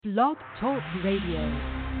Blog Talk Radio.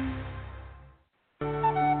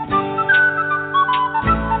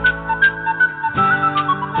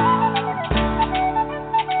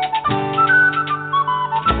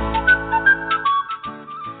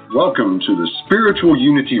 Welcome to the Spiritual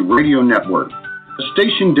Unity Radio Network, a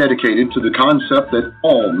station dedicated to the concept that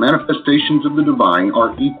all manifestations of the divine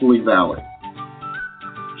are equally valid.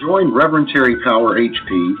 Join Reverend Terry Power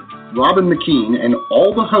HP, Robin McKean, and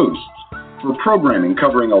all the hosts for programming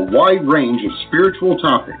covering a wide range of spiritual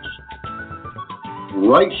topics,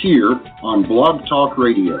 right here on Blog Talk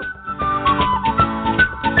Radio.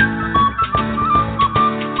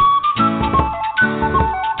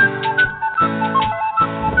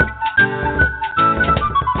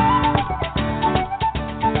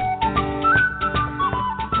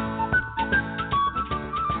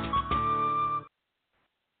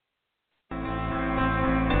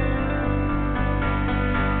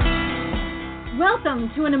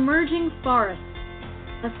 Welcome to an emerging forest,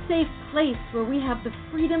 a safe place where we have the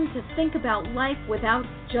freedom to think about life without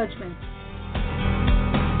judgment.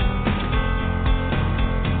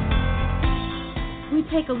 We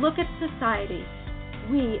take a look at society,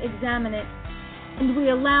 we examine it, and we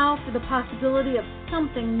allow for the possibility of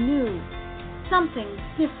something new, something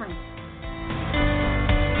different.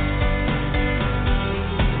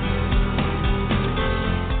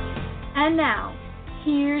 And now,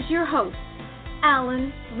 here's your host,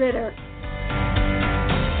 Alan Ritter.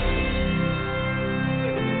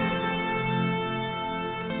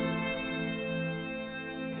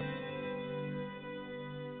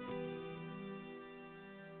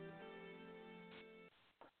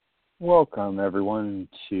 Welcome, everyone,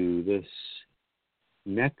 to this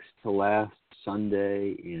next to last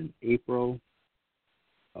Sunday in April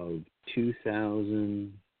of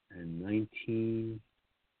 2019,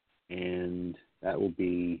 and that will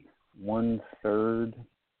be 1/3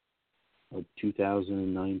 of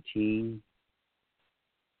 2019.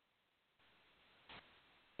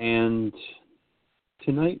 And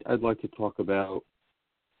tonight I'd like to talk about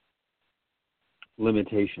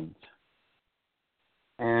limitations.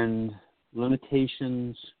 And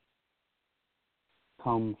limitations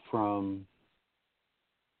come from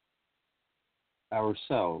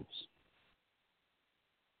ourselves.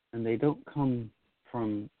 And they don't come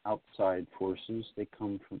from outside forces, they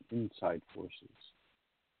come from inside forces.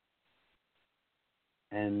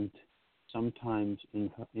 And sometimes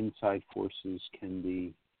inside forces can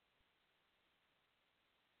be,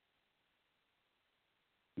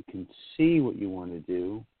 you can see what you want to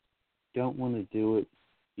do, don't want to do it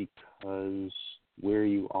because where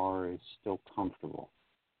you are is still comfortable.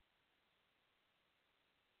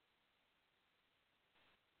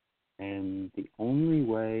 And the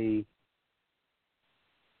only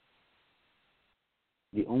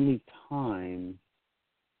time,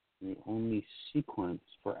 the only sequence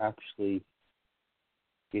for actually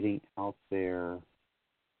getting out there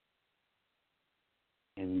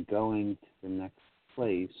and going to the next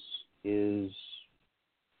place is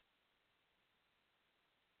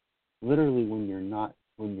literally when you're no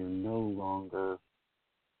longer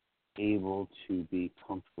able to be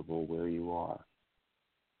comfortable where you are.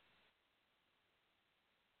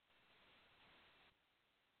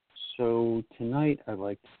 So tonight I'd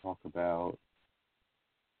like to talk about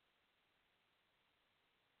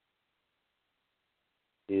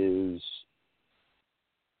is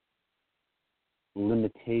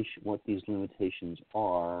what these limitations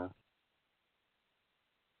are,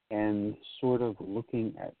 and sort of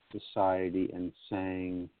looking at society and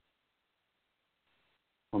saying,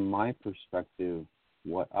 from my perspective,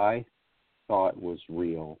 what I thought was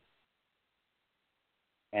real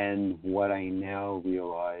and what I now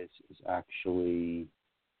realize is actually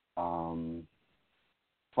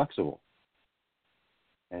flexible,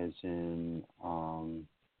 as in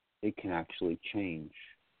it can actually change.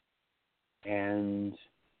 And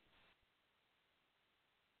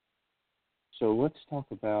so let's talk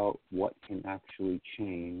about what can actually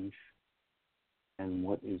change and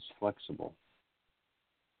what is flexible.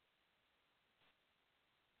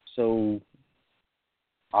 So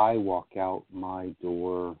I walk out my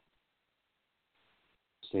door,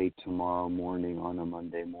 say tomorrow morning on a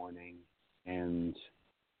Monday morning, and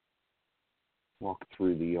walk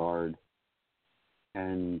through the yard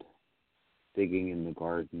and digging in the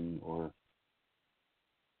garden, or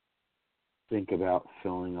think about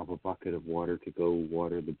filling up a bucket of water to go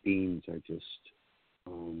water the beans I just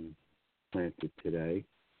planted today,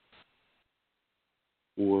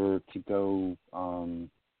 or to go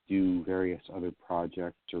do various other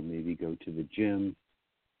projects, or maybe go to the gym,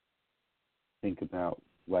 think about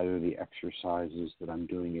whether the exercises that I'm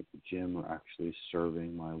doing at the gym are actually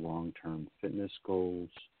serving my long-term fitness goals.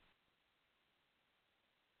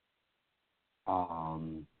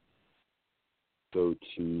 Go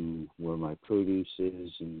to where my produce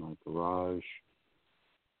is in my garage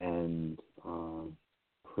and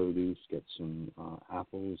produce, get some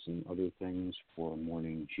apples and other things for a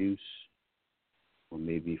morning juice, or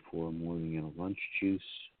maybe for a morning and a lunch juice,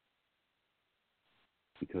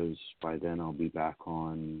 because by then I'll be back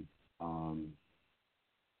on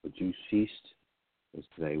a juice feast, because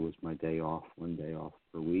today was my day off, 1 day off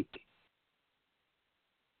per week.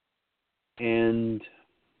 And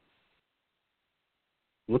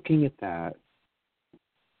looking at that,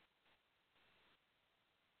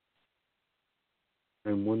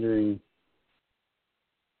 I'm wondering,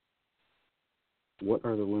 what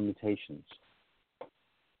are the limitations?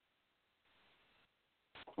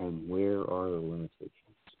 And where are the limitations?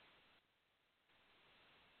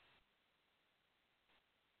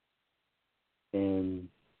 And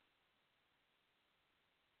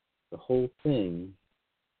the whole thing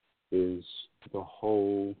is the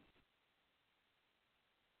whole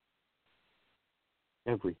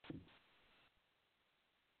everything.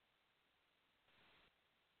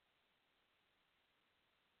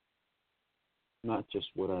 Not just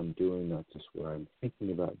what I'm doing, not just what I'm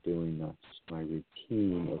thinking about doing, not just my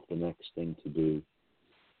routine of the next thing to do,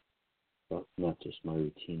 but not just my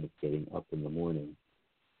routine of getting up in the morning.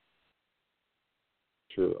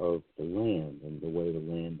 Picture of the land and the way the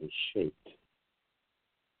land is shaped.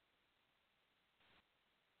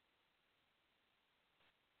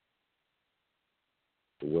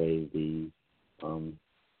 The way the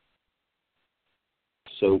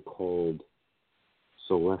so-called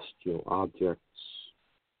celestial objects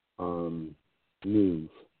move.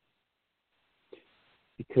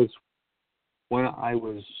 Because when I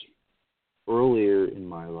was earlier in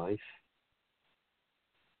my life,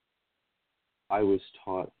 I was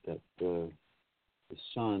taught that the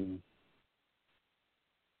sun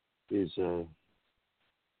is a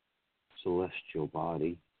celestial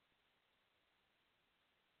body,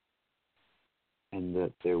 and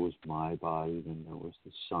that there was my body, then there was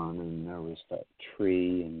the sun, and there was that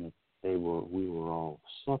tree, and that we were all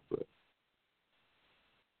separate,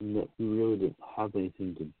 and that we really didn't have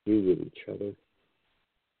anything to do with each other.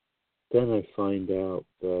 Then I find out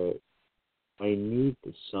that I need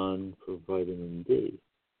the sun for vitamin D.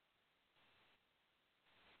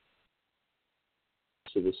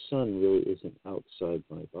 So the sun really isn't outside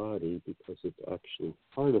my body because it's actually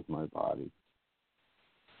part of my body.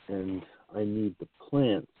 And I need the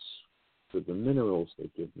plants for the minerals they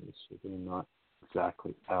give me, so they're not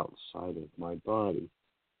exactly outside of my body.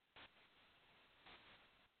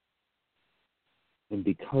 And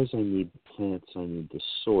because I need the plants, I need the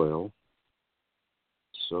soil.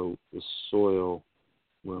 So the soil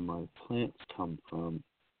where my plants come from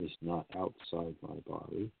is not outside my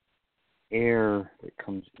body. Air that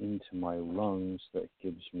comes into my lungs that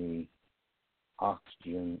gives me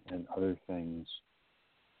oxygen and other things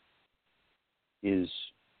is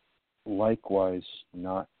likewise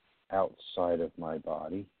not outside of my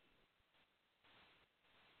body.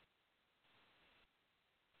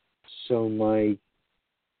 So my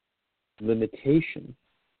limitation,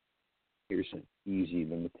 here's an easy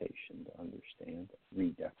limitation to understand, a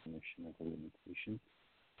redefinition of a limitation.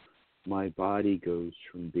 My body goes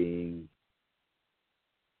from being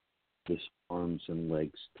this arms and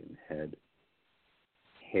legs and head,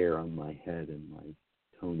 hair on my head and my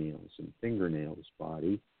toenails and fingernails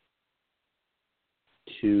body,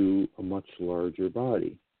 to a much larger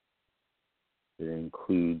body that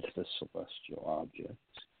includes the celestial objects.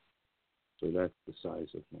 So that's the size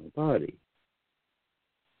of my body.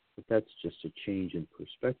 But that's just a change in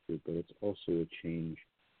perspective, but it's also a change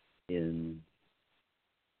in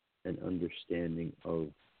an understanding of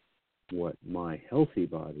what my healthy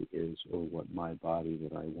body is, or what my body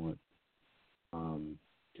that I want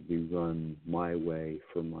to be run my way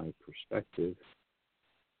from my perspective,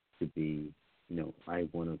 to be, I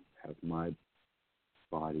want to have my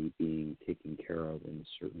body being taken care of in a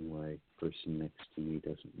certain way. The person next to me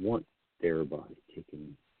doesn't want their body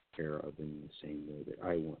taken care of in the same way that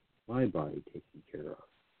I want my body taken care of.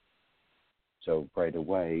 So right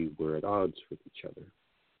away, we're at odds with each other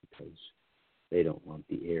because they don't want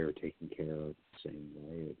the air taken care of the same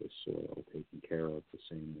way, or the soil taken care of the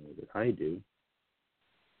same way that I do.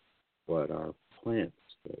 But our plants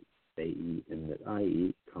that they eat and that I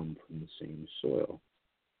eat come from the same soil.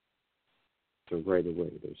 So right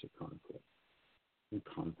away, there's a conflict. And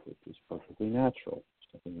conflict is perfectly natural.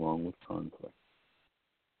 There's nothing wrong with conflict.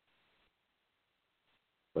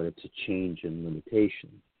 but it's a change in limitation.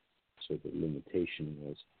 So the limitation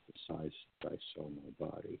was the size that I saw my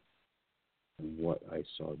body and what I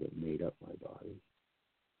saw that made up my body.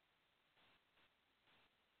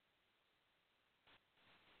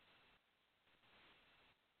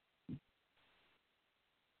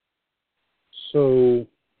 So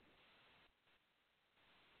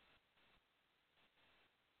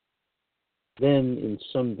then in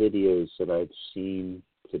some videos that I've seen,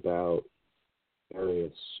 it's about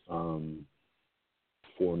various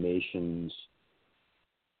formations,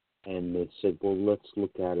 and they said, well, let's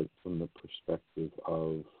look at it from the perspective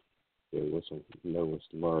of there was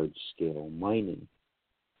large-scale mining,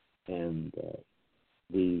 and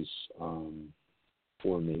these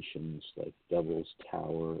formations like Devil's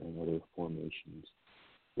Tower and other formations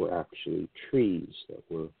were actually trees that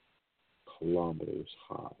were kilometers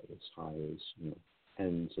high as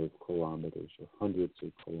tens of kilometers or hundreds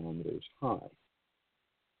of kilometers high,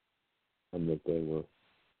 and that they were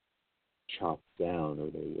chopped down or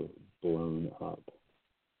they were blown up,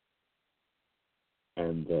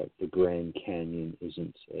 and that the Grand Canyon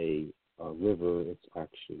isn't a river, it's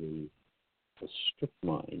actually a strip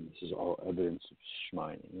mine. This is all evidence of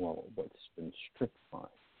mining. Well, what has been strip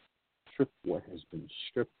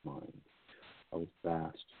mined, a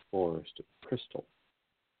vast forest of crystal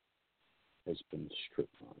has been strip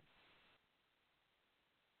mined.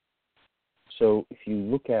 So if you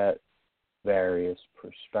look at various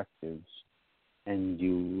perspectives and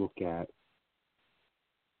you look at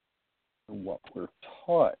what we're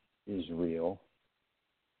taught is real,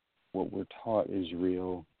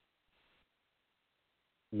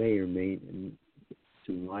 may or may,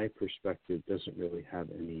 to my perspective, doesn't really have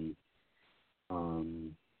any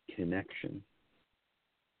connection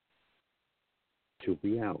to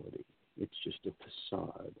reality. It's just a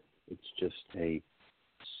facade. It's just a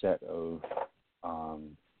set of,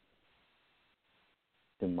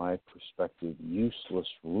 in my perspective, useless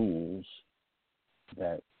rules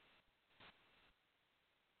that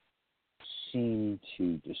seem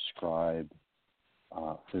to describe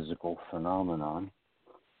physical phenomenon,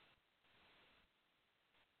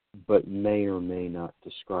 but may or may not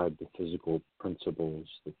describe the physical principles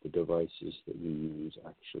that the devices that we use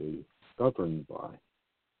actually governed by.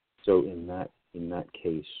 So in that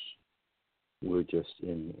case, we're just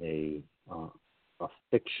in a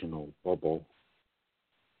fictional bubble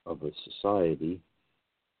of a society,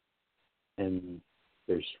 and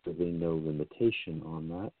there's really no limitation on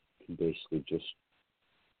that. You can basically just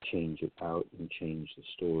change it out and change the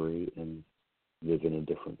story and live in a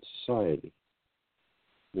different society.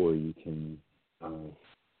 Or you can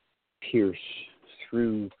pierce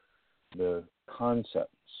through the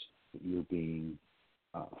concepts that you're being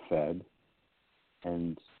fed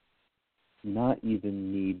and not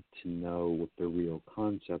even need to know what the real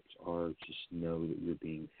concepts are, just know that you're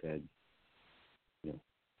being fed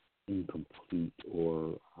incomplete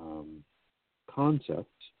or concepts,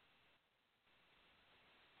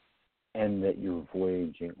 and that you're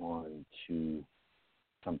voyaging on to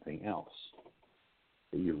something else,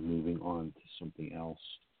 that you're moving on to something else,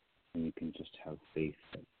 and you can just have faith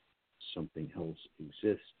that something else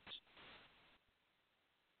exists.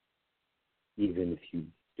 Even if you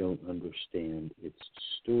don't understand its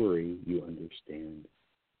story, you understand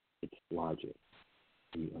its logic.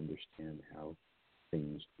 You understand how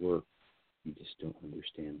things work. You just don't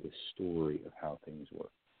understand the story of how things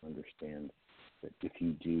work. Understand that if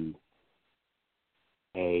you do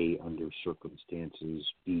A under circumstances,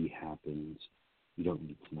 B happens, you don't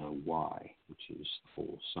need to know why, which is the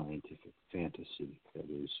whole scientific fantasy that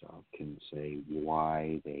is can say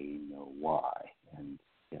why they know why, and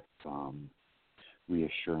get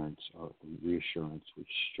reassurance which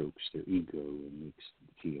strokes their ego and makes them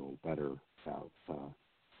feel better about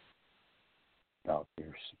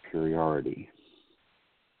their superiority.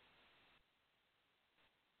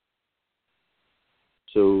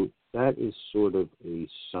 So that is sort of a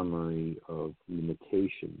summary of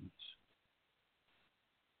limitations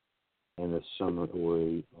and a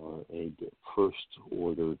summary or a first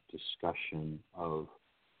order discussion of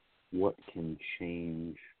what can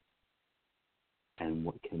change and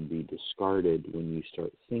what can be discarded when you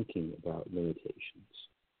start thinking about limitations.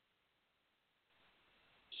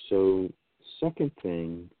 So, second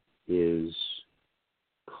thing is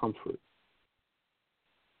comfort.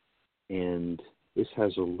 And this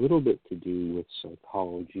has a little bit to do with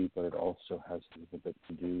psychology, but it also has a little bit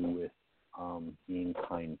to do with being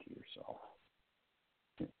kind to yourself.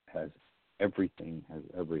 It has everything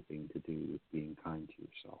to do with being kind to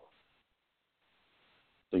yourself.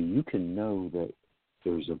 So you can know that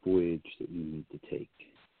there's a voyage that you need to take.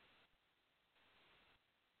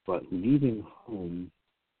 But leaving home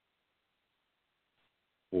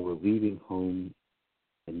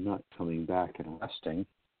and not coming back and resting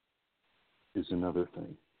is another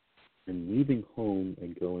thing. And leaving home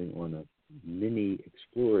and going on a mini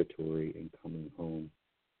exploratory and coming home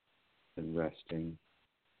and resting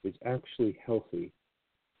is actually healthy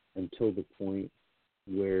until the point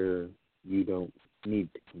where you don't need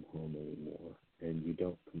to come home anymore and you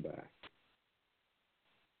don't come back.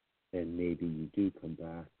 And maybe you do come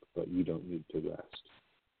back, but you don't need to rest.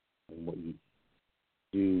 And what you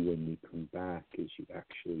do when you come back is you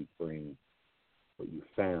actually bring what you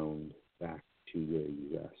found back to where you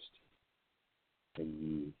rest. And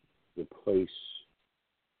you replace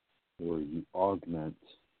or you augment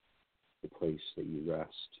the place that you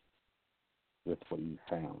rest with what you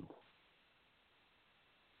found.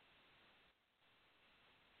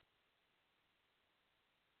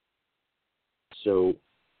 So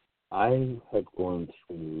I have gone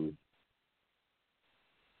through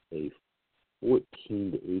a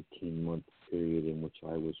 14 to 18 month period in which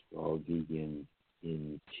I was raw vegan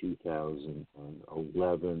in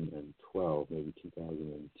 2011 and 12, maybe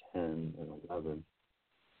 2010 and 11.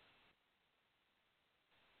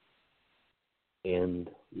 And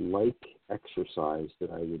like exercise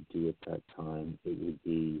that I would do at that time, it would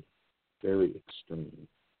be very extreme.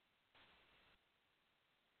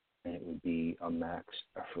 And it would be a max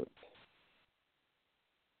effort.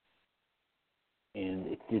 And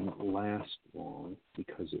it didn't last long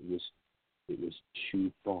because it was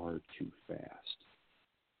too far too fast.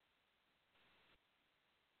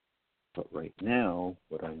 But right now,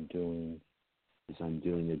 what I'm doing is I'm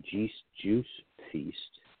doing a juice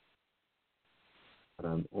feast, but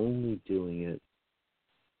I'm only doing it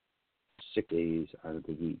 6 days out of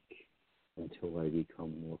the week until I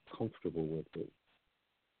become more comfortable with it.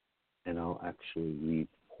 And I'll actually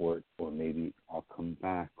report, or maybe I'll come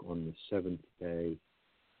back on the 7th day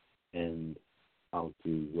and I'll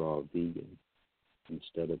do raw vegan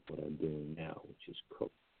instead of what I'm doing now, which is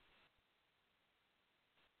cooked.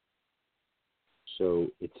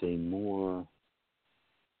 So it's a more,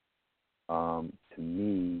 to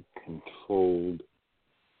me, controlled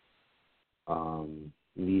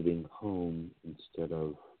leaving home instead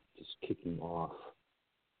of just kicking off,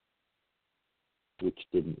 which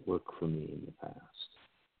didn't work for me in the past.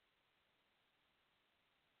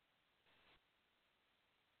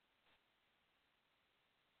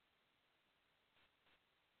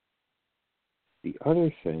 The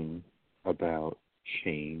other thing about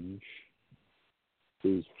change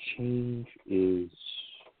is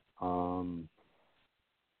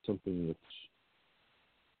something that's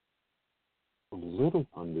a little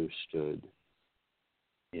understood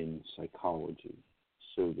in psychology.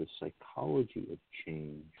 So the psychology of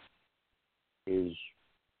change is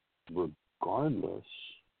regardless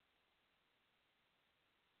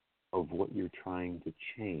of what you're trying to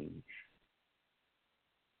change,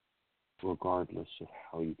 regardless of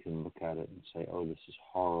how you can look at it and say, oh, this is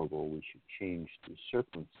horrible, we should change the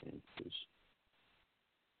circumstances.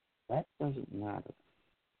 That doesn't matter.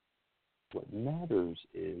 What matters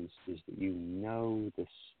is that you know the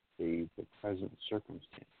present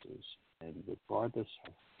circumstances, and regardless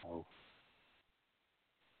of how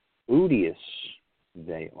odious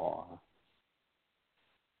they are,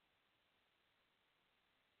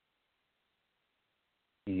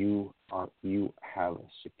 you have a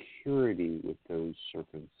security with those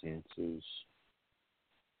circumstances,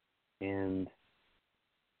 and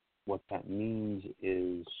what that means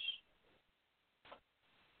is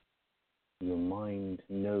your mind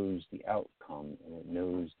knows the outcome and it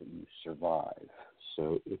knows that you survive.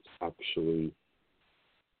 So it's actually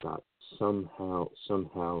got somehow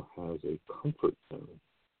has a comfort zone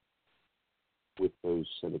with those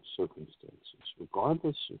set of circumstances,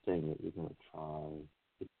 regardless of the thing that you're going to try,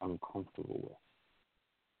 it's uncomfortable with,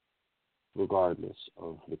 regardless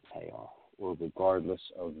of the payoff or regardless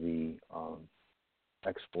of the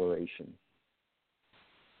exploration,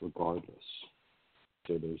 regardless.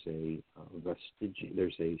 So there's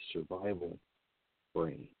there's a survival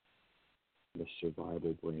brain. The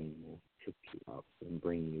survival brain will trip you up and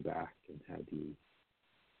bring you back and have you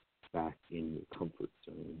back in your comfort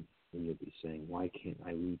zone. And you'll be saying, why can't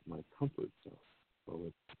I leave my comfort zone? Well,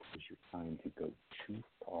 it's because you're trying to go too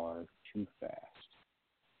far, too fast.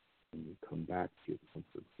 And you come back to your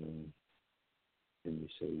comfort zone and you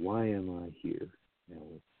say, why am I here?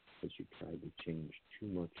 Now, because you tried to change too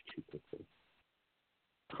much too quickly.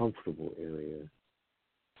 Comfortable area,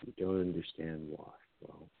 you don't understand why.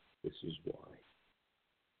 Well, this is why.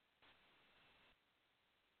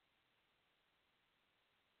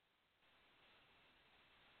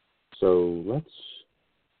 So let's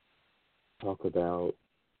talk about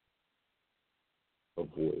a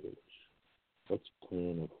voyage. Let's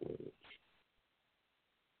plan a voyage.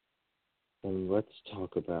 And let's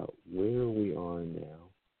talk about where we are now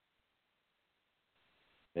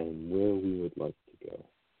and where we would like to go.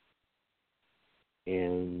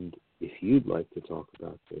 And if you'd like to talk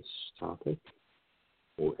about this topic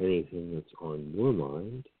or anything that's on your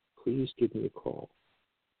mind, please give me a call.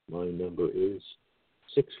 My number is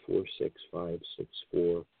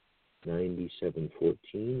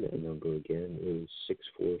 646-564-9714. That number again is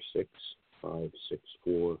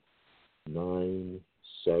 646-564-9714.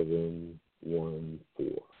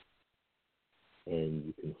 And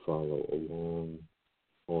you can follow along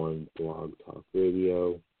on Blog Talk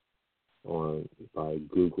Radio by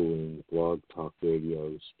Googling Blog Talk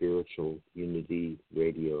Radio Spiritual Unity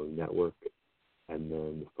Radio Network, and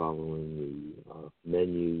then following the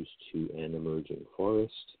menus to An Emerging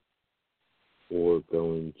Forest, or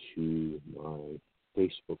going to my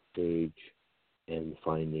Facebook page and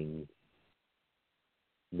finding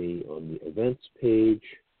me on the events page.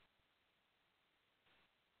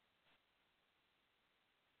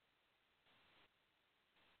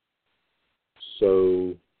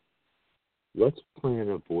 So let's plan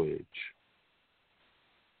a voyage.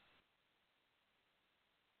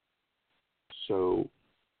 So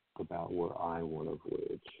about where I want to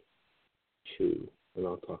voyage to, and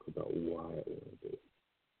I'll talk about why I want to do it.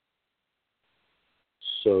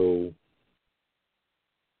 So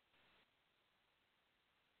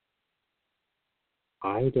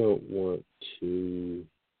I don't want to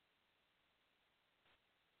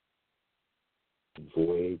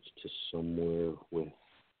voyage to somewhere with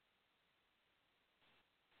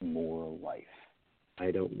more life.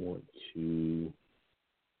 I don't want to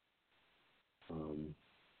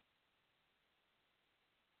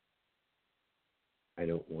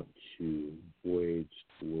voyage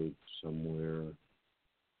towards somewhere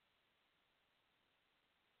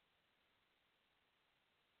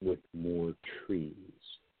with more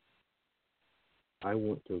trees. I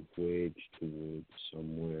want to voyage towards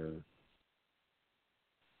somewhere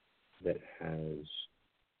that has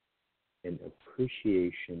an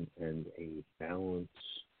appreciation and a balance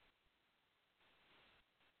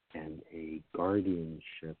and a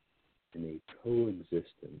guardianship and a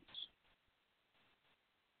coexistence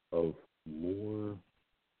of more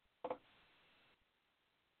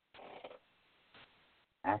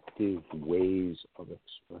active ways of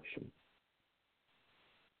expression,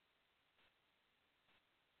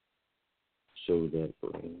 so that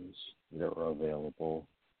brains that are available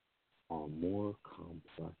are more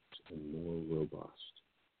complex and more robust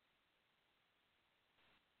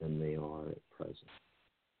than they are at present.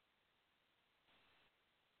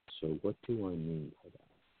 So what do I mean by that?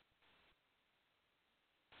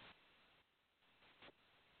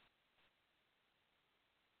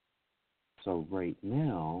 So right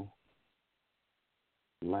now,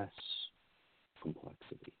 less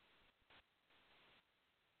complexity.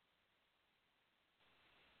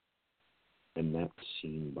 And that's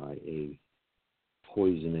seen by a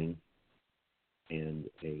poisoning and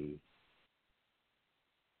a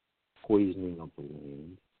poisoning of the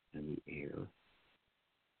land and the air,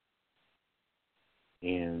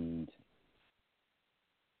 and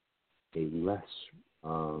a less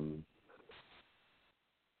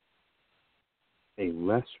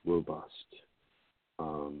robust,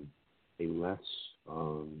 a less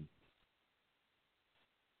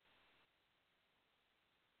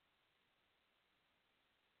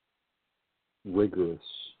rigorous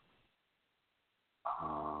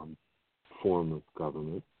form of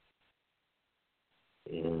government,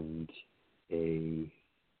 and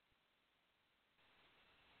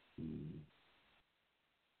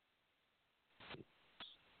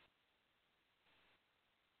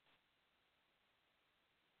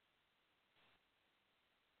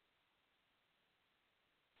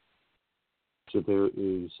so there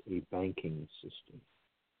is a banking system,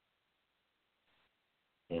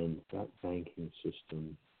 and that banking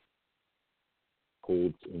system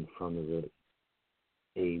holds in front of it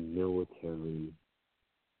a military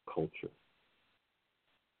culture.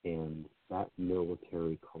 And that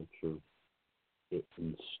military culture, it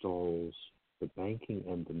installs the banking,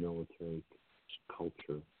 and the military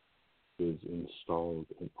culture is installed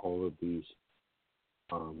in all of these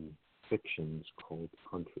fictions called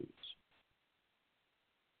countries.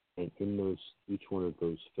 And in each one of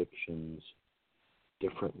those fictions,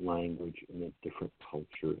 different language and a different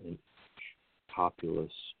culture, and each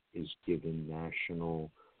populace is given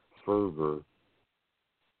national fervor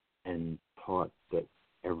and taught that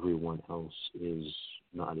everyone else is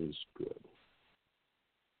not as good.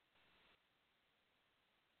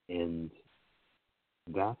 And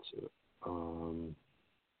that's um,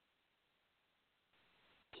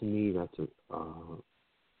 to me that's a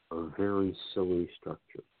very silly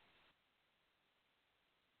structure,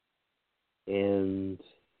 and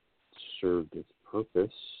served its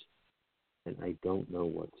purpose, and I don't know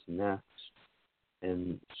what's next.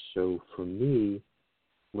 And so for me,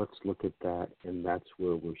 let's look at that, and that's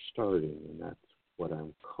where we're starting, and that's what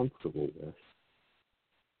I'm comfortable with.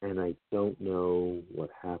 And I don't know what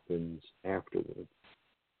happens afterwards.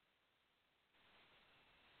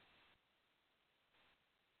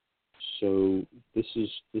 So this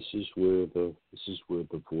is where the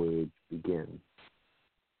voyage begins.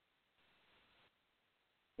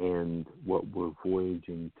 And what we're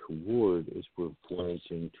voyaging toward is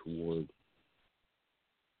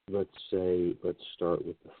let's start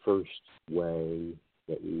with the first way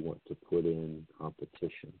that we want to put in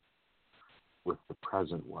competition with the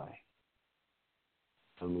present way.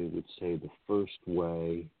 And we would say the first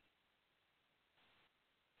way,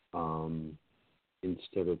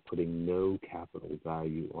 instead of putting no capital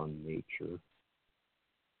value on nature,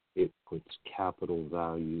 it puts capital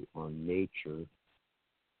value on nature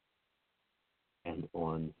and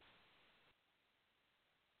on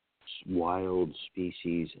wild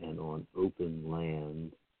species and on open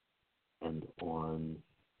land and on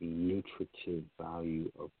the nutritive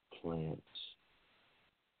value of plants,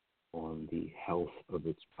 on the health of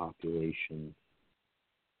its population,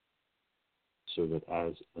 so that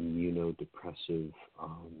as the immunodepressive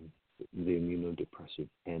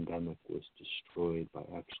pandemic was destroyed by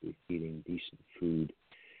actually feeding decent food,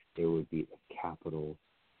 there would be a capital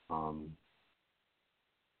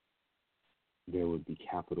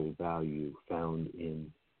value found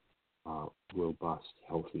in robust,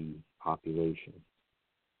 healthy population.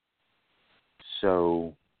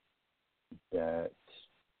 So that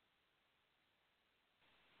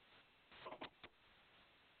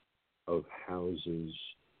of houses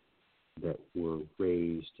that were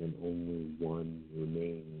raised and only one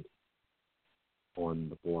remained on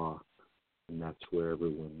the block, and that's where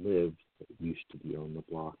everyone lived. It used to be on the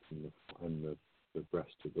block, and the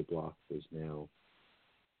rest of the block was now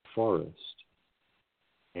forest,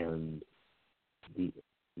 and the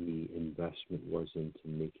investment was into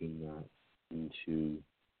making that into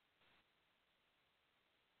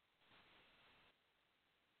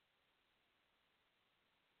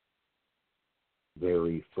a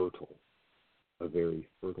very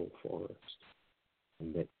fertile forest,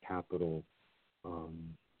 and that capital,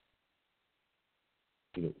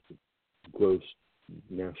 gross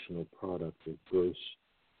national product or gross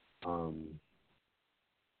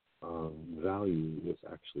value was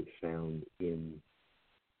actually found in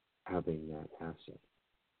having that asset.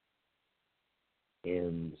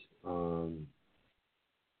 And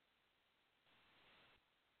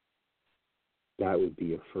that would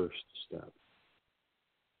be a first step.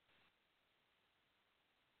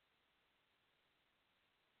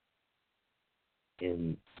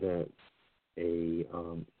 And that a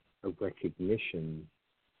recognition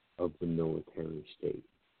of the military state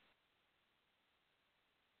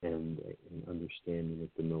and an understanding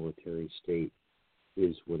that the military state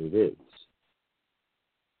is what it is.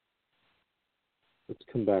 Let's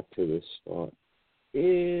come back to this thought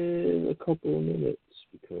in a couple of minutes,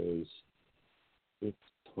 because it's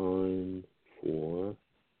time for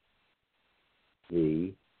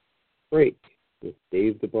the break with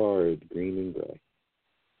Dave the Bard, Green and Gray.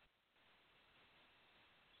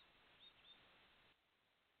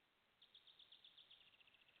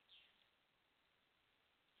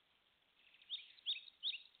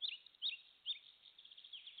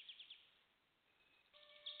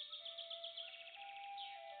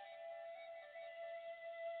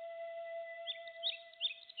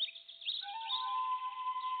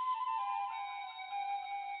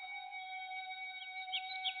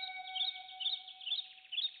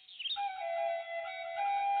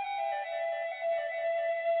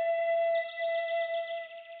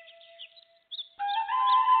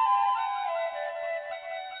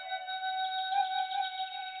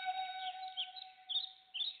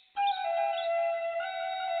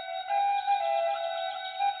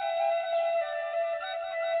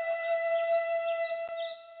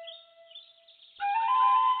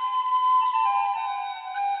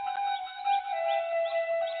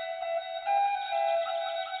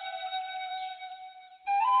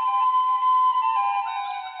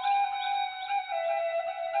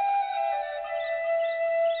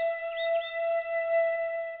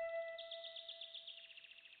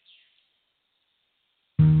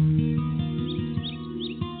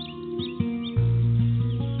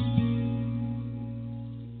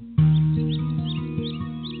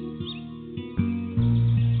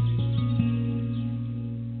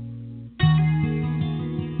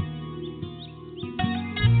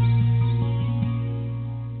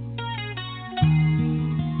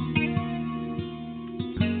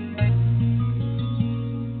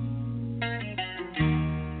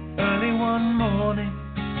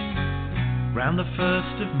 round the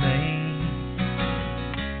 1st of May,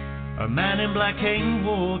 a man in black came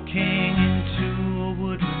walking into a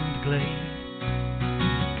woodland glade,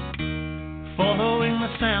 following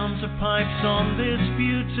the sounds of pipes on this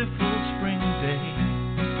beautiful spring day,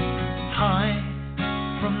 high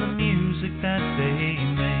from the music that they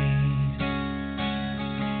made.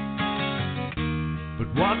 But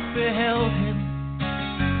what beheld him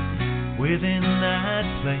within that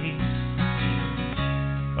place,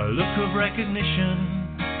 a look of recognition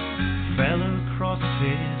fell across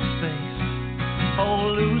his face.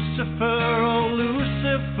 Oh Lucifer,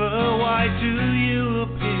 why do you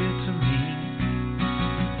appear to me?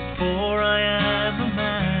 For I am a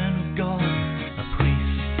man of God, a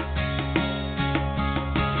priest.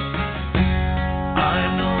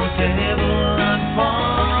 I'm no devil, I'm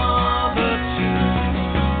father to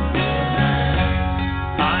the land.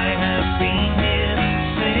 I have been here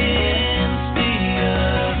since the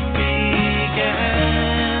earth began.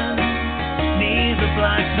 Neither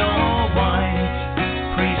black nor white,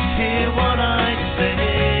 priest, hear what I say.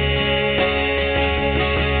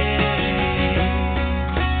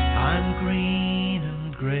 I'm green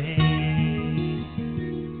and grey.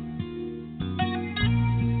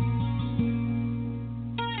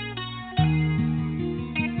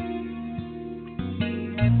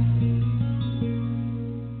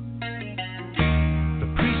 The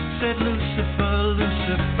priest said, Lucifer,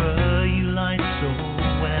 you lied so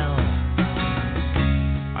well.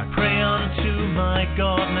 I pray unto my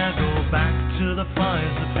God, now go back to the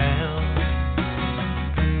fires of hell.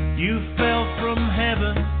 You fell from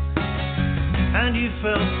heaven, and you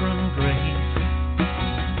fell from grace.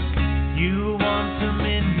 You want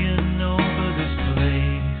dominion over this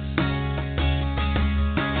place.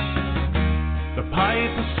 The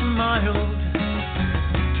piper smiled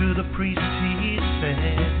to the priest, he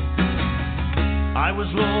said, I was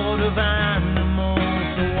lord of animals,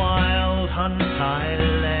 the wild hunt I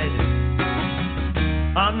led,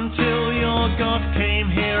 until your God came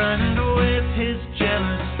here and with his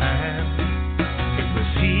jealous hand, it was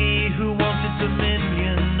he who wanted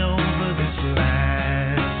dominion over this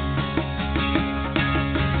land.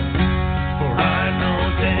 For I'm no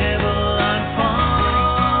devil, I'm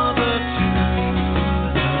father to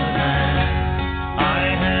the land. I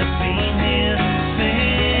have been here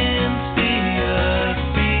since the earth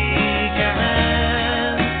began.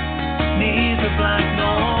 Neither black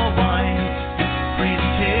nor white, priest,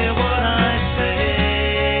 hear what I say.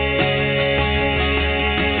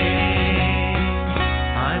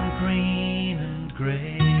 I'm green and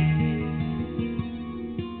grey.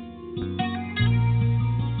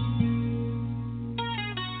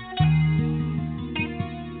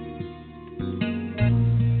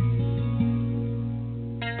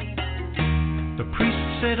 The priest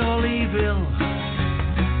said all evil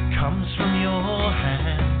comes from your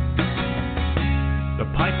hand. The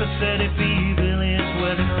piper said if evil is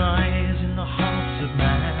where it lies in the hearts of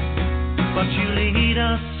man, but you lead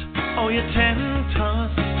us, oh you tempt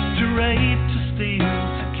us, to rape, to steal,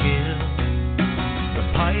 to kill. The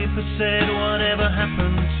piper said whatever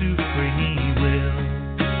happened to free will?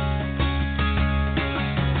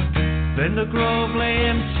 Then the grove lay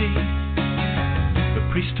empty, the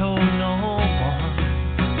priest told no one.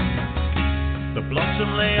 The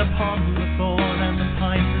blossom lay upon the thorn, and the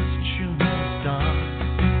piper's tune was done.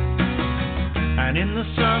 And in the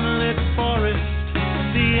sunlit forest,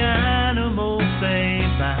 the animals they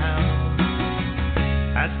bowed,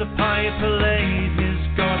 as the piper laid his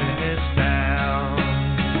goddess down.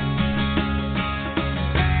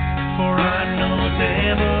 For I'm no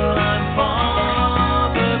devil, I'm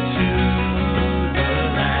father to the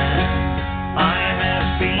land. I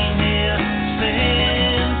have been here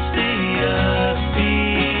since the earth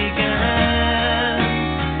began.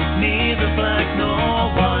 Neither black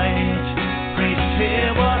nor white, priest,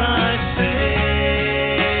 hear what I say.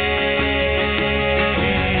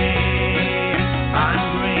 I'm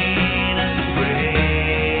green and grey.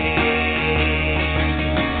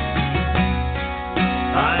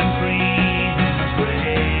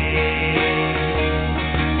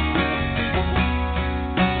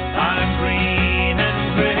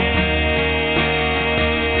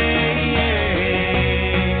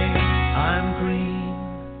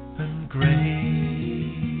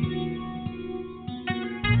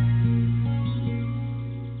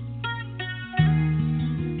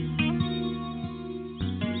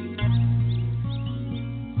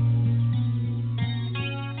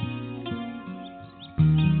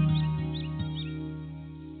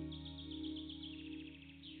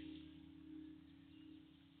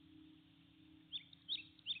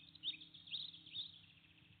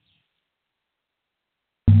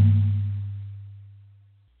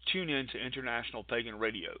 tune in to International Pagan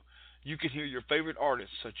Radio. You can hear your favorite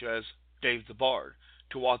artists such as Dave the Bard,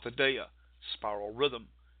 Tuatha Dea, Spiral Rhythm,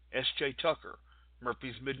 S.J. Tucker,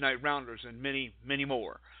 Murphy's Midnight Rounders, and many, many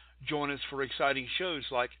more. Join us for exciting shows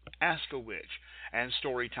like Ask a Witch and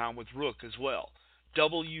Storytime with Rook as well.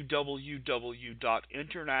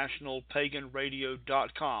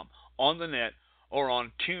 www.internationalpaganradio.com on the net or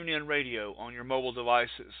on TuneIn Radio on your mobile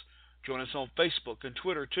devices. Join us on Facebook and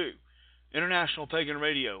Twitter too. International Pagan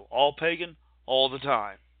Radio, all pagan, all the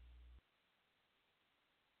time.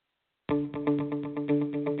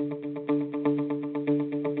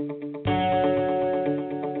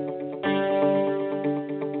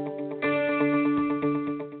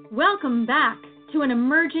 Welcome back to An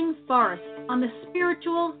Emerging Forest on the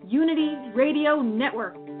Spiritual Unity Radio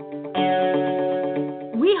Network.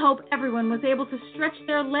 We hope everyone was able to stretch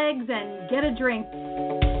their legs and get a drink.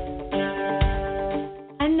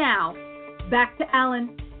 And now, back to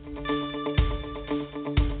Alan.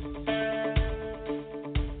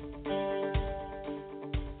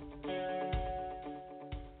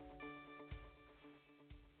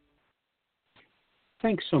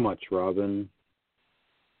 Thanks so much, Robin.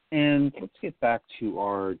 And let's get back to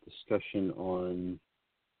our discussion on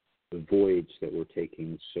the voyage that we're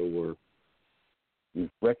taking. So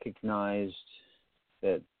we've recognized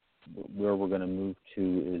that where we're going to move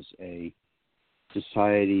to is a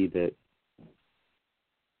society that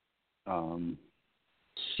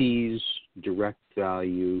sees direct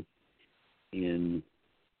value in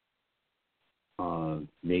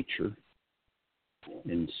nature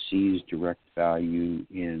and sees direct value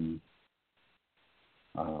in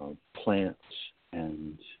plants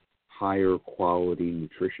and higher quality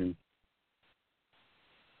nutrition,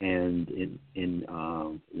 and in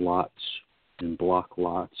lots, in block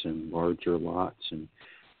lots and larger lots, and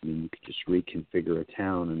you could just reconfigure a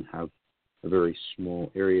town and have a very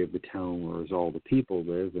small area of the town where all the people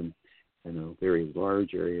live, and a very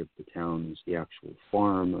large area of the town is the actual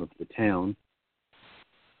farm of the town,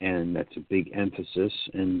 and that's a big emphasis.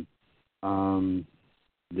 And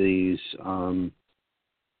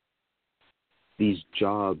these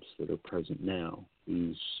jobs that are present now,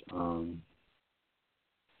 these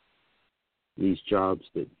jobs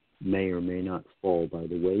that may or may not fall by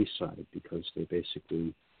the wayside because they're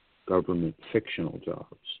basically government fictional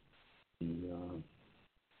jobs,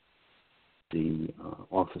 the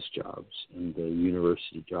office jobs and the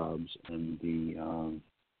university jobs and the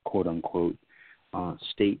quote-unquote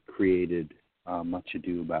state-created much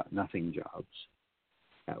ado about nothing jobs.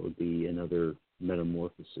 That would be another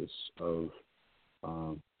metamorphosis of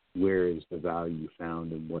where is the value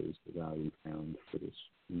found and what is the value found in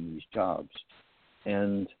these jobs.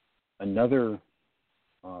 And another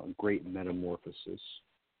great metamorphosis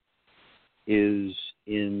is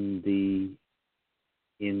in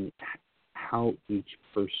how each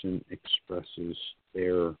person expresses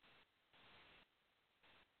their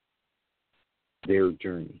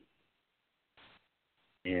journey.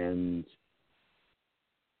 And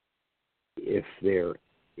if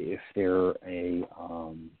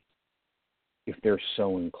they're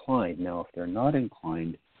so inclined. Now, if they're not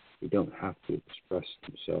inclined, they don't have to express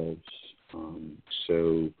themselves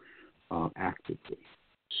so actively.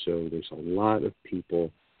 So there's a lot of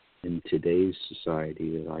people in today's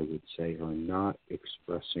society that I would say are not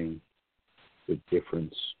expressing the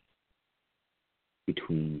difference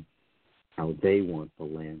between how they want the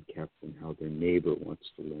land kept and how their neighbor wants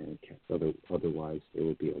the land kept. Otherwise, there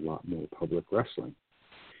will be a lot more public wrestling.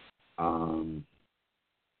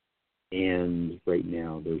 And right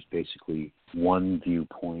now, there's basically one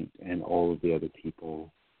viewpoint, and all of the other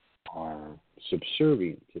people are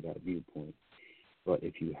subservient to that viewpoint. But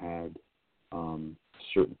if you had a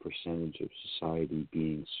certain percentage of society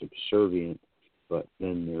being subservient, but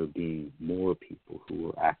then there being more people who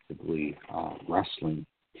are actively wrestling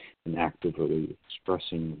and actively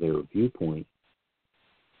expressing their viewpoint,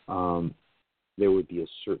 there would be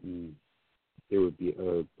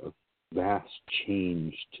a vast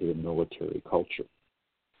change to the military culture,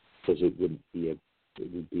 because it would be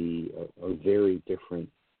a very different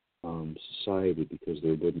society, because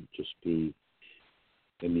there wouldn't just be,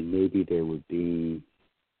 maybe there would be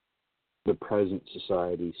the present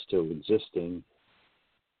society still existing,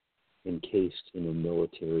 encased in a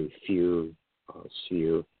military fear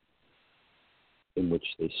sphere in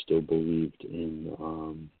which they still believed in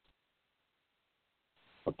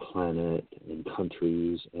a planet and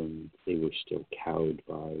countries, and they were still cowed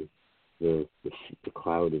by the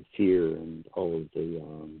cloud of fear and all of the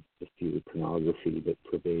fear pornography that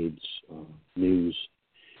pervades news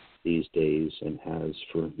these days and has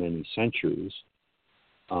for many centuries.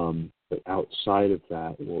 But outside of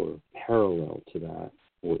that, or parallel to that,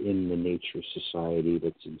 or in the nature society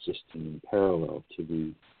that's existing in parallel to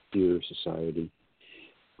the fear society,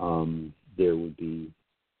 there would be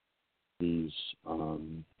these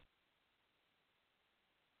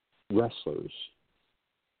wrestlers,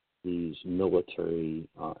 these military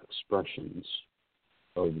expressions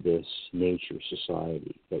of this nature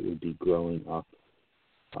society that would be growing up.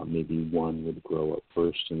 Maybe one would grow up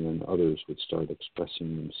first, and then others would start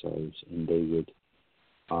expressing themselves, and they would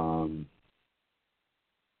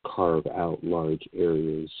carve out large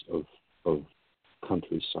areas of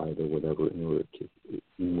countryside or whatever in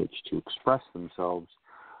which to express themselves,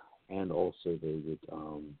 and also they would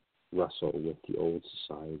wrestle with the old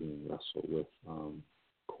society and wrestle with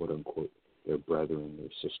quote unquote their brethren,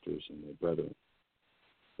 their sisters, and their brethren.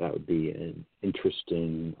 That would be an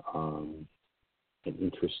interesting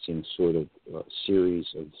sort of series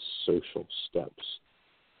of social steps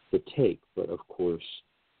to take. But of course,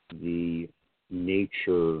 the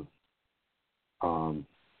nature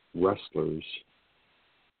wrestlers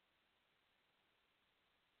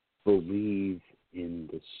believe in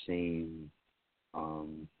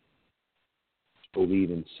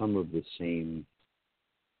some of the same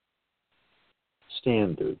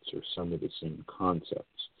standards or some of the same concepts.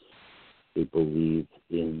 They believe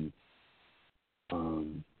in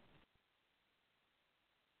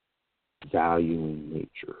valuing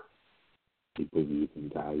nature. They believe in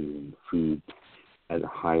valuing food at a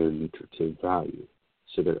higher nutritive value.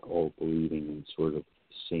 So they're all believing in sort of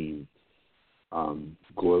the same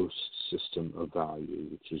gross system of value,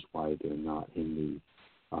 which is why they're not in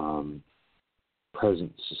the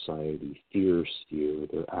present society fear sphere.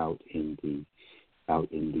 They're out in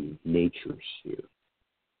the nature sphere.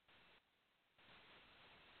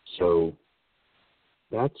 So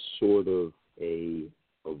that's sort of a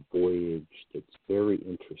voyage that's very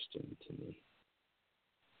interesting to me.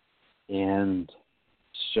 And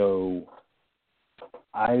so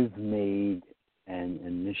I've made an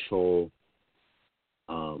initial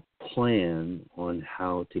plan on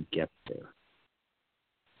how to get there.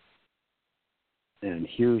 And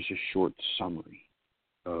here's a short summary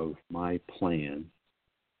of my plan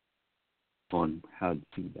on how to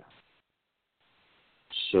do that.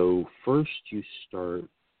 So first you start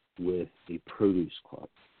with a produce club.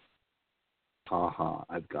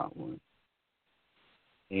 I've got one.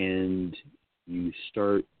 And you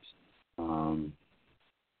start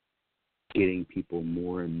getting people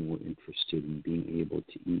more and more interested in being able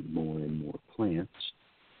to eat more and more plants.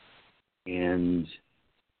 And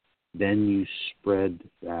then you spread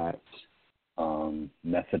that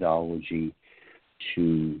methodology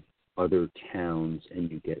to other towns, and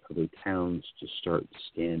you get other towns to start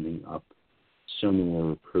standing up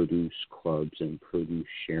similar produce clubs and produce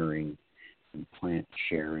sharing and plant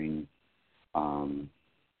sharing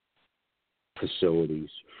facilities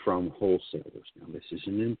from wholesalers. Now, this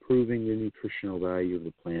isn't improving the nutritional value of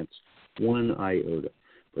the plants one iota,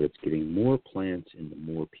 but it's getting more plants into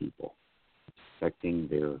more people, affecting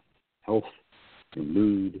their health, their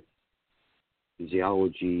mood,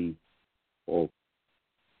 physiology, all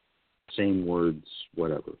same words,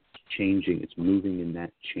 whatever. It's changing, it's moving in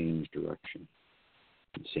that change direction.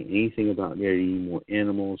 I didn't say anything about eating more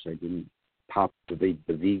animals. I didn't pop the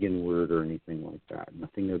vegan word or anything like that.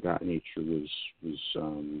 Nothing of that nature was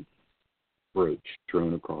broached,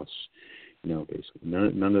 thrown across, basically.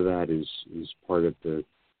 None of that is part of the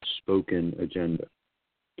spoken agenda.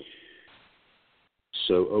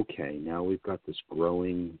 So, okay, now we've got this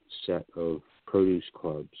growing set of produce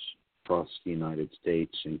clubs across the United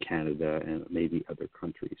States and Canada and maybe other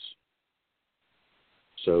countries.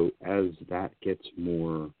 So as that gets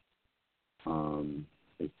more,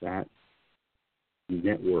 as that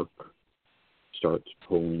network starts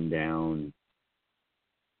pulling down,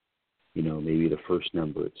 maybe the first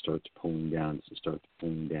number it starts pulling down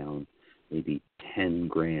maybe 10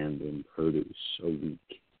 grand in produce a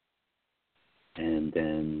week. And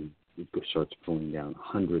then it starts pulling down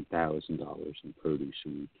 $100,000 in produce a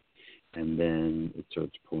week. And then it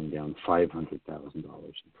starts pulling down $500,000 in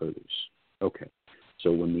produce. Okay.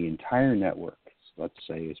 So when the entire network, let's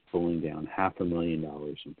say, is pulling down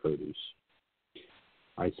 $500,000 in produce,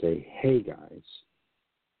 I say, hey guys,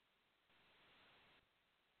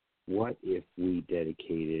 what if we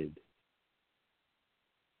dedicated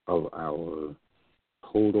of our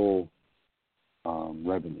total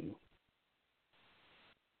revenue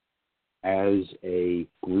as a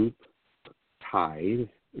group tithe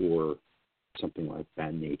or something like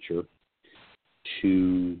that nature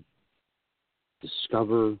to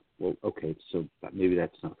discover, maybe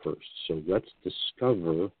that's not first. So let's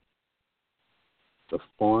discover the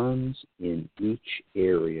farms in each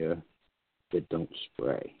area that don't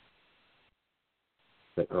spray,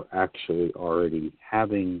 that are actually already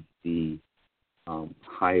having the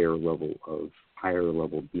higher level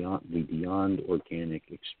beyond organic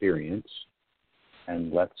experience,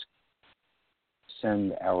 and let's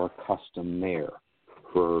send our custom mare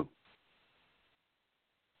for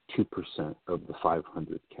 2% of the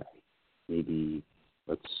 500K, maybe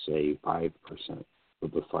let's say 5%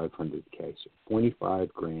 of the 500K, so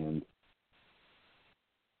 $25,000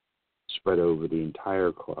 spread over the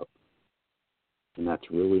entire club, and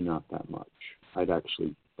that's really not that much. I'd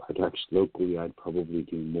actually locally, I'd probably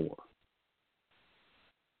do more,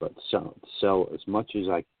 but sell as much as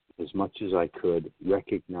I could,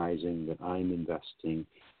 recognizing that I'm investing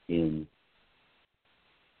in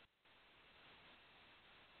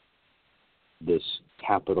this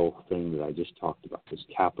capital thing that I just talked about, this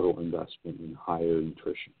capital investment in higher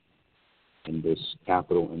nutrition, and this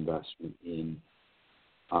capital investment in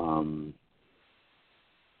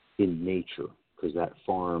nature, because that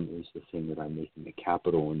farm is the thing that I'm making a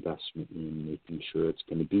capital investment in, making sure it's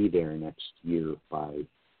going to be there next year by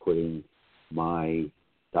putting my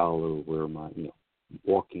dollar where my,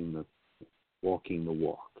 walking the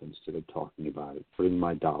walk instead of talking about it, putting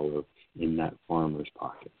my dollar in that farmer's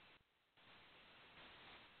pocket.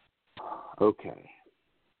 Okay.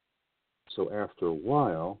 So after a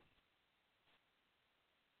while,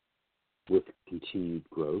 with continued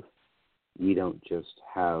growth, we're not just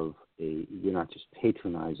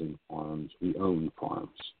patronizing farms, we own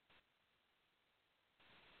farms.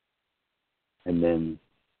 And then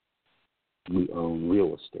we own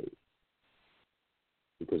real estate,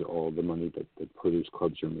 because all the money that the produce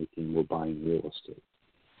clubs are making, we're buying real estate.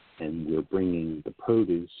 And we're bringing the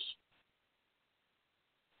produce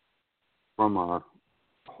from our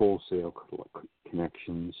wholesale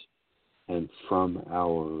connections and from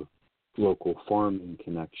our local farming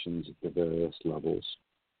connections at the various levels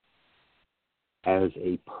as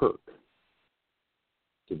a perk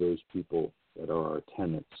to those people that are our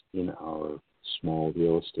tenants in our small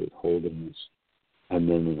real estate holdings, and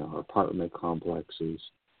then in our apartment complexes,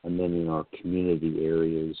 and then in our community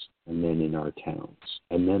areas, and then in our towns.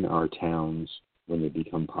 And then our towns, when they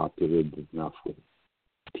become populated enough with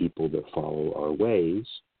people that follow our ways,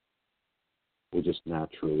 will just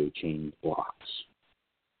naturally change blocks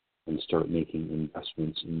and start making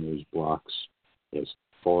investments in those blocks as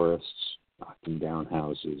forests, knocking down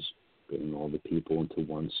houses, getting all the people into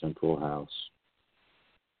one central house,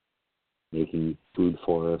 making food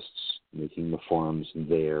forests, making the farms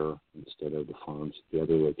there instead of the farms at the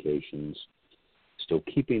other locations, still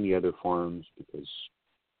keeping the other farms because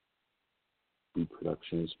food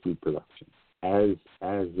production is food production, as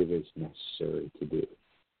it is necessary to do.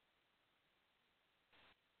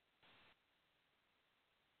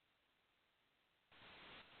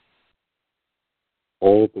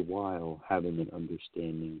 All the while having an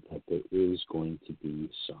understanding that there is going to be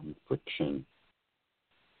some friction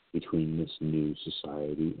between this new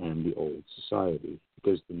society and the old society,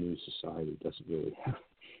 because the new society doesn't really have,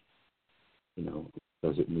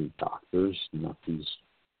 does it need doctors, not these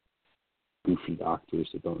goofy doctors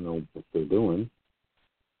that don't know what they're doing?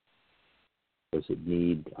 Does it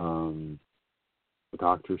need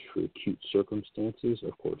doctors for acute circumstances?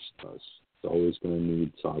 Of course it does. It's always going to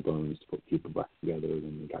need sawbones to put people back together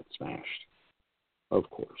when they got smashed. Of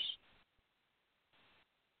course.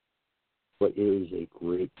 But it is a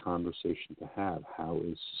great conversation to have. How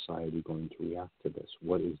is society going to react to this?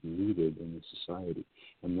 What is needed in the society?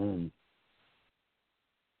 And then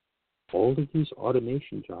all of these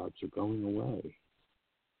automation jobs are going away.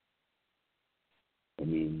 I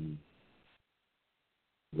mean,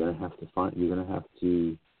 you're going to have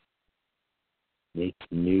to make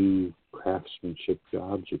new craftsmanship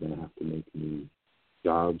jobs. You're going to have to make new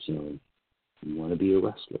jobs. You want to be a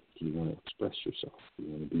wrestler. Do you want to express yourself? Do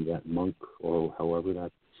you want to be that monk, or however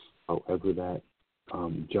that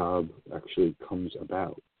job actually comes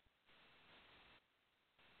about?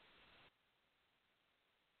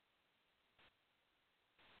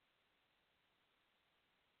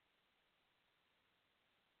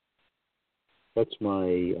 That's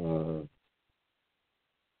my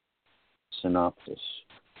synopsis.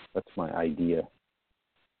 That's my idea.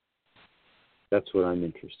 That's what I'm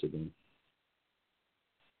interested in.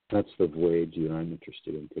 That's the voyage that I'm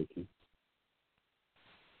interested in taking.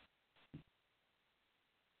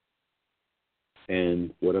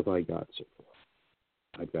 And what have I got so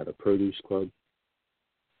far? I've got a produce club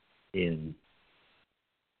in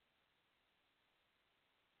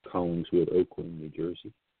Collingswood, Oakland, New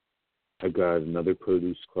Jersey. I've got another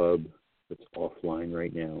produce club that's offline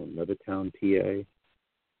right now in another town, PA.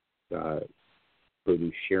 got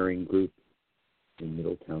produce sharing group in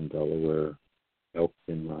Middletown, Delaware,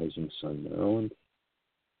 Elkton, Rising Sun, Maryland.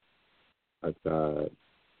 I've got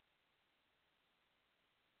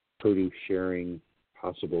produce sharing,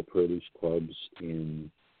 possible produce clubs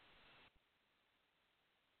in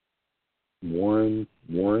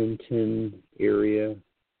Warrenton area,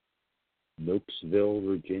 Nopesville,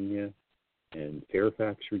 Virginia, and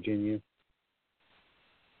Fairfax, Virginia.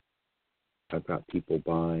 I've got people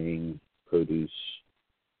buying produce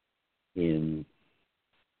in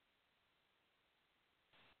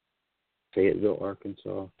Fayetteville,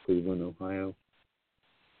 Arkansas, Cleveland, Ohio,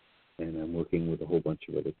 and I'm working with a whole bunch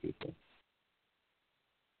of other people.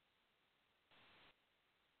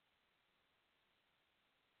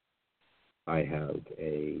 I have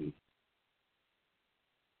a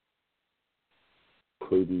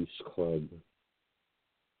produce club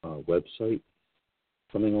website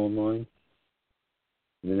coming online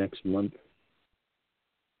in the next month.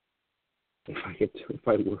 If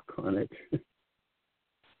I work on it,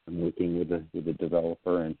 I'm working with a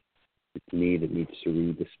developer, and it's me that needs to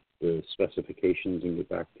read the specifications and get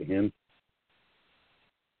back to him.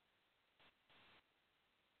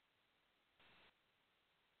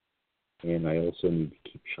 And I also need to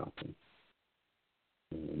keep shopping.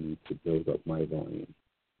 And I need to build up my volume.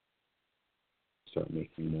 Start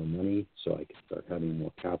making more money so I can start having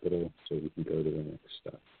more capital so we can go to the next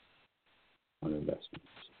step on investments.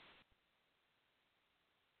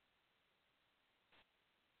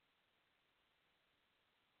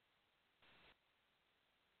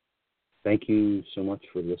 Thank you so much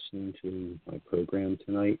for listening to my program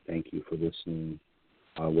tonight. Thank you for listening,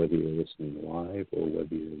 whether you're listening live or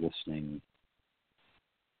whether you're listening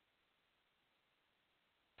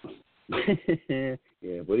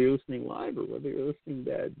whether you're listening live or whether you're listening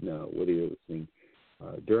dead. No, whether you're listening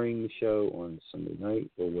during the show on Sunday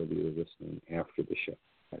night or whether you're listening after the show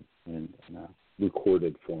and in a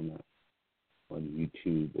recorded format on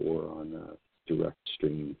YouTube or on a direct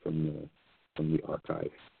stream from the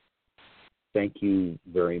archive. Thank you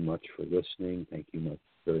very much for listening. Thank you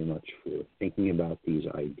very much for thinking about these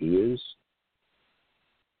ideas.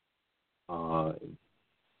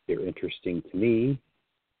 They're interesting to me.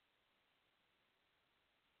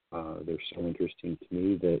 They're so interesting to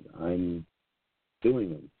me that I'm doing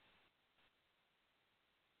them.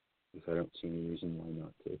 Because I don't see any reason why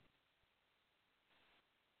not to.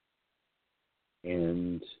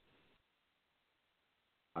 And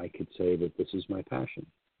I could say that this is my passion.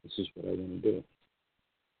 This is what I want to do.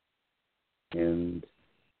 And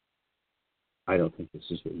I don't think this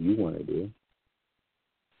is what you want to do.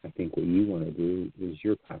 I think what you want to do is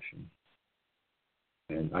your passion.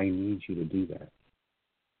 And I need you to do that.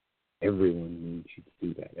 Everyone needs you to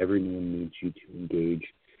do that. Everyone needs you to engage,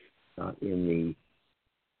 not in the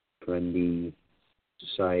trendy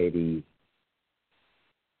society,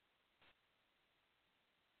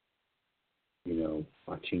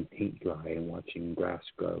 watching paint dry and watching grass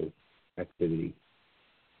grow activity.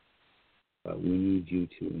 But we need you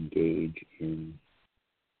to engage in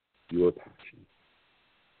your passion.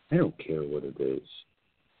 I don't care what it is.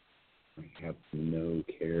 I have no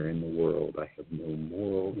care in the world. I have no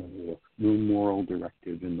moral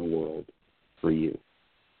directive in the world for you.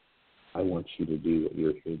 I want you to do what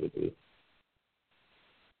you're here to do.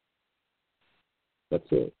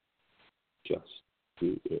 That's it. Just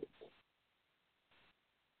do it.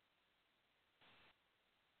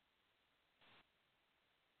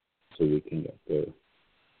 So we can get the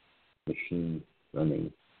machine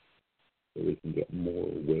running, so we can get more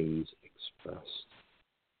ways expressed.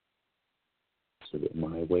 So that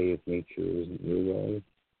my way of nature isn't your way.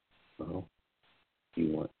 Well, if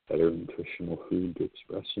you want better nutritional food to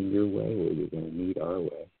express in your way, well, you're going to need our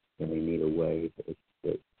way. You're going to need a way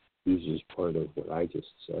that uses part of what I just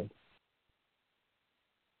said.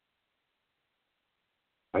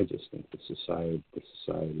 I just think the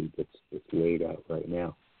society that's laid out right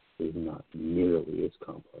now is not nearly as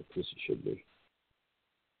complex as it should be.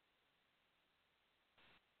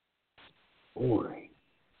 Boring.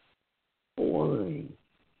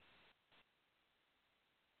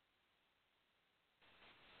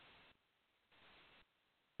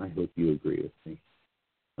 I hope you agree with me.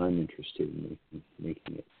 I'm interested in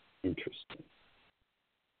making it interesting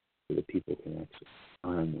so that people can access.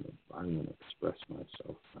 I'm going to express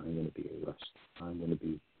myself. I'm going to be a wrestler. I'm going to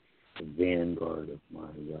be the vanguard of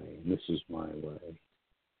my way, and this is my way.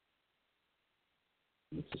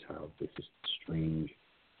 And this is the strange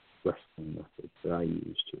wrestling method that I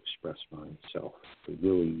use to express myself, to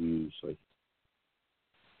really use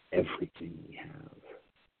everything we have.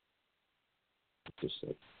 Just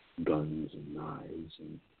like guns and knives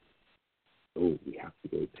and oh, we have to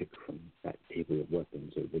go pick from that table of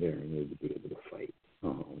weapons over there in order to be able to fight.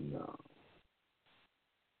 Oh, no.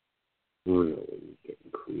 Really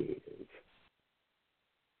getting creative.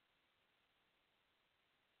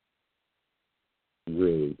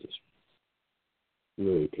 Really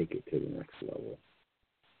take it to the next level.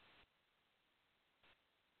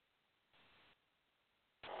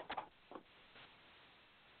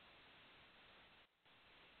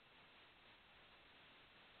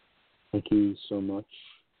 Thank you so much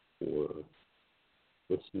for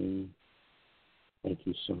listening. Thank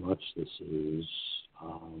you so much. This is,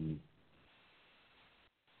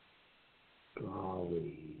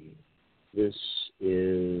 this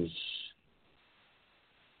is,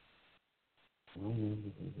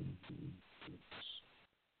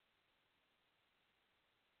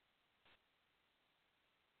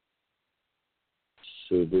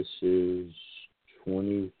 so this is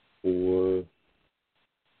 24,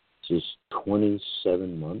 this is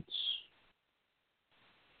 27 months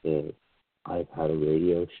that I've had a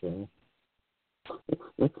radio show.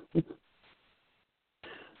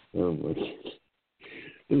 Oh my goodness.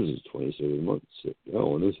 This is 27 months that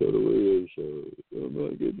Alan has had a radio show. Oh my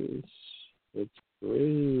goodness. That's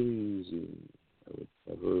crazy. I would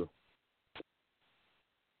never.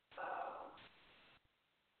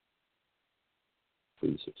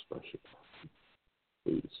 Please express your passion.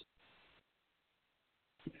 Please.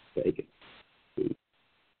 Beg it. Please.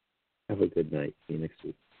 Have a good night. See you next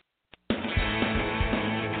week.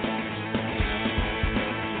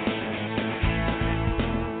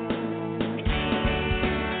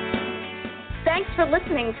 Thanks for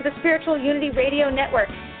listening to the Spiritual Unity Radio Network.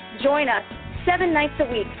 Join us 7 nights a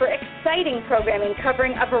week for exciting programming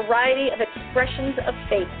covering a variety of expressions of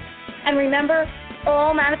faith. And remember,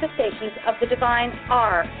 all manifestations of the divine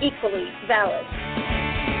are equally valid.